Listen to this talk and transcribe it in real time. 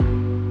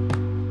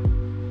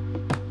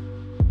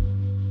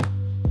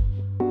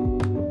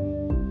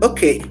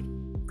Okay,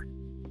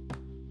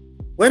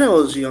 when I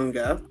was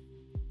younger,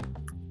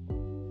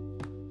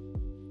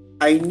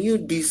 I knew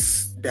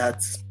this,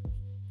 that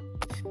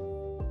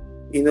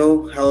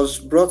I was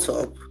brought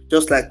up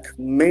just like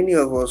many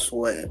of us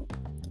were.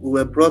 We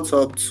were brought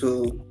up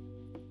to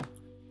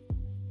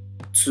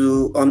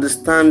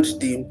understand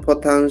the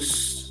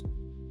importance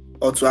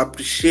or to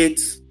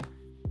appreciate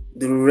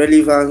the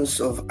relevance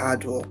of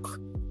hard work,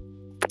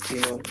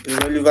 the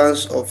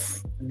relevance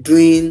of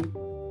doing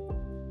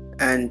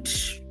and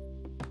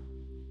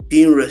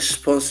being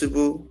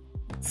responsible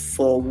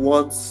for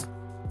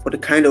the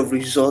kind of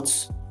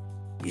results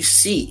you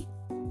see.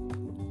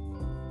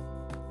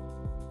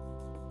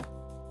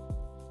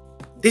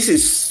 This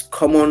is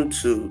common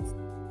to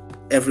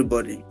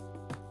everybody.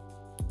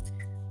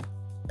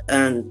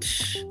 And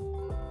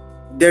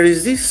there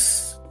is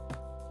this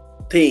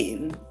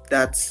thing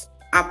that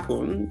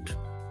happened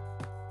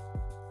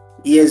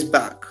years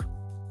back,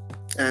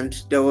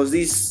 and there was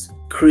this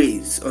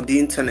craze on the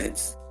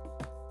internet,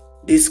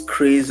 this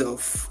craze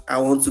of I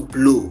want to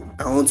blow.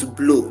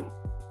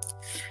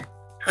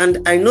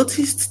 And I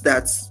noticed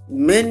that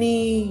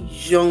many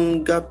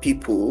younger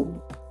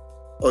people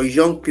or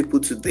young people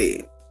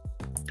today,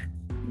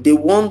 they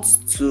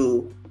want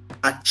to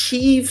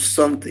achieve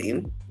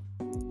something,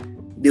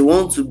 they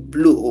want to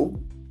blow,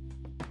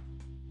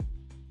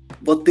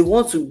 but they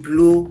want to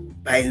blow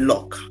by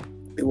luck.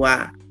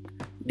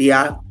 They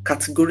are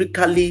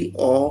categorically,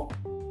 or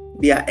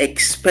they are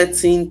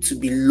expecting to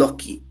be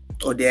lucky,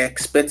 or they are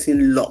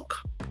expecting luck.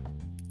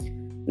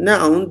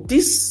 Now,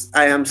 this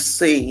I am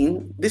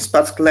saying, this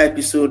particular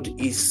episode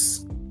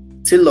is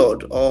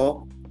tailored,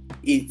 or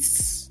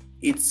it's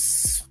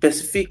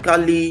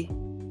specifically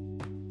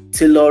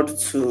tailored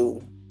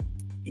to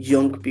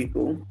young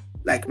people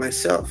like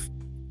myself,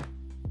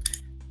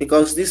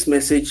 because this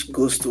message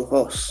goes to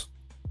us,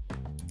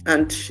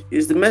 and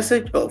is the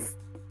message of,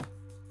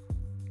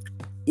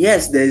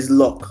 yes, there is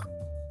luck,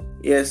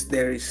 yes,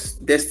 there is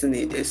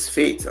destiny, there's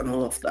fate and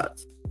all of that,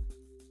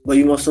 but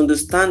you must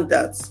understand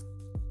that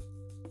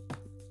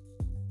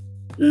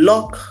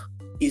luck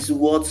is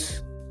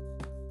what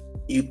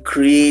you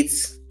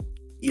create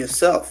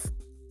yourself.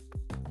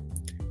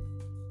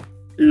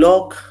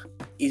 Luck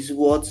is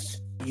what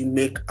you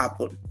make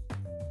happen.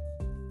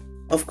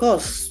 Of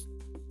course,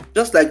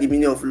 just like the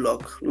meaning of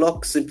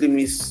luck simply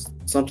means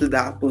something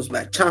that happens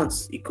by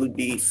chance. It could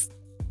be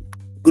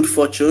good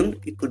fortune,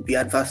 it could be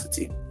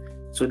adversity.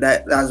 So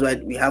that's why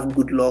we have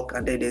good luck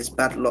and then there's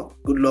bad luck.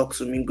 Good luck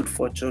to mean good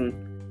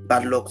fortune,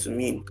 bad luck to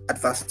mean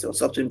adversity or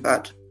something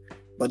bad.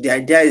 But the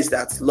idea is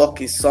that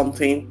luck is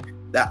something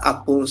that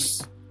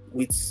happens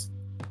with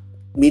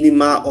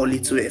minimal or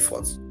little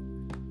effort.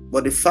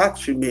 But the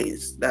fact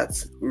remains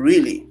that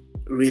really,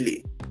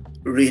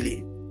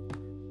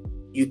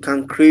 you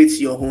can create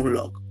your own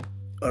luck.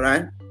 All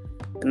right?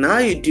 And how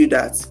you do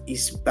that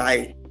is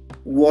by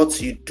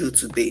what you do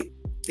today,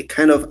 the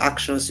kind of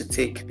actions you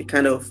take, the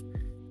kind of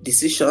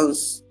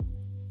decisions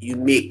you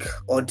make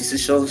or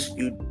decisions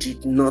you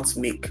did not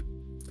make.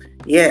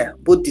 Yeah,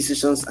 both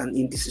decisions and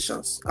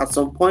indecisions. At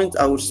some point,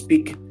 I will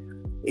speak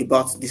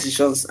about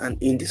decisions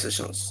and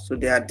indecisions. So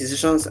there are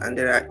decisions and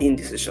there are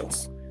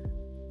indecisions.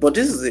 But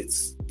this is it.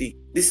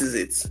 This is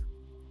it.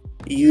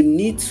 You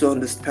need to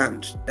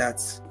understand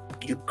that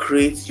you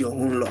create your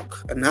own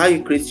luck. And how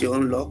you create your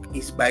own luck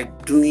is by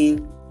doing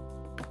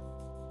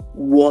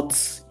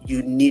what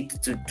you need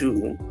to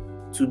do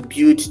to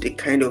build the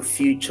kind of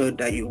future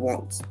that you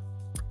want.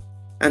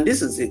 And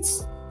this is it.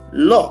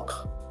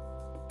 Luck.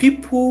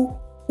 People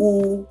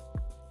who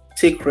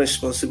take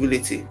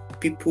responsibility,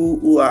 people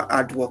who are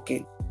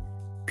hardworking,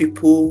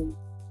 people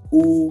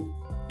who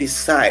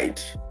decide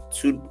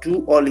to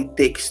do all it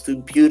takes to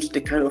build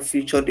the kind of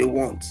future they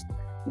want,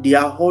 they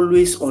are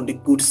always on the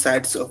good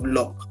sides of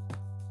luck.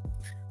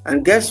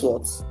 And guess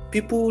what?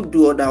 People who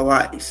do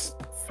otherwise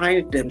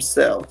find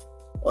themselves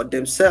on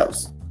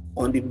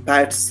the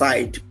bad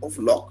side of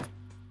luck.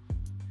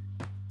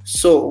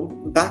 So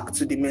back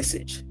to the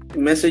message. The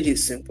message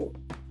is simple.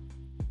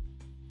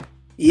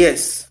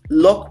 Yes,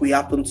 luck will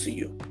happen to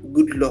you.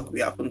 Good luck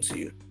will happen to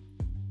you.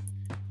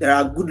 There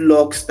are good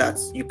lucks that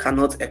you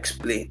cannot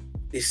explain.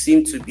 They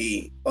seem to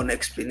be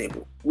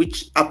unexplainable,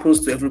 which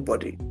happens to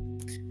everybody.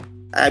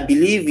 I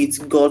believe it's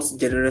God's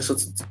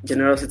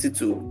generosity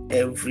to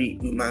every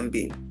human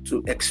being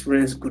to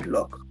experience good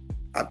luck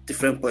at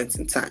different points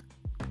in time.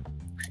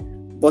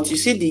 But you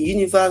see, the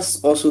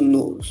universe also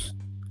knows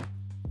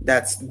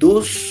that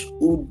those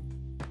who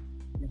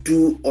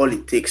do all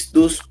it takes,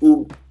 those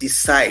who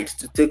decide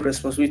to take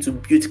responsibility to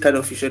build the kind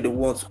of future they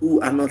want,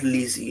 who are not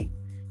lazy,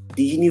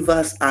 the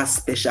universe has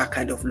special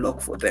kind of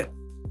luck for them.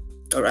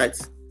 All right.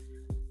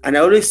 And I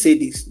always say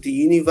this, the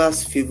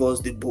universe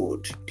favors the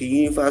bold, the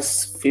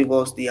universe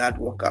favors the hard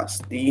workers,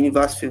 the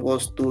universe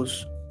favors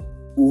those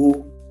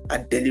who are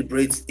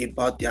deliberate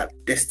about their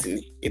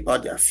destiny,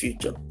 about their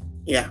future.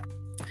 Yeah.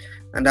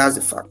 And that's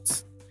the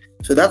fact.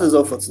 So that is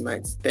all for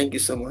tonight. Thank you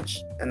so much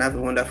and have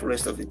a wonderful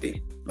rest of the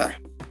day. Bye.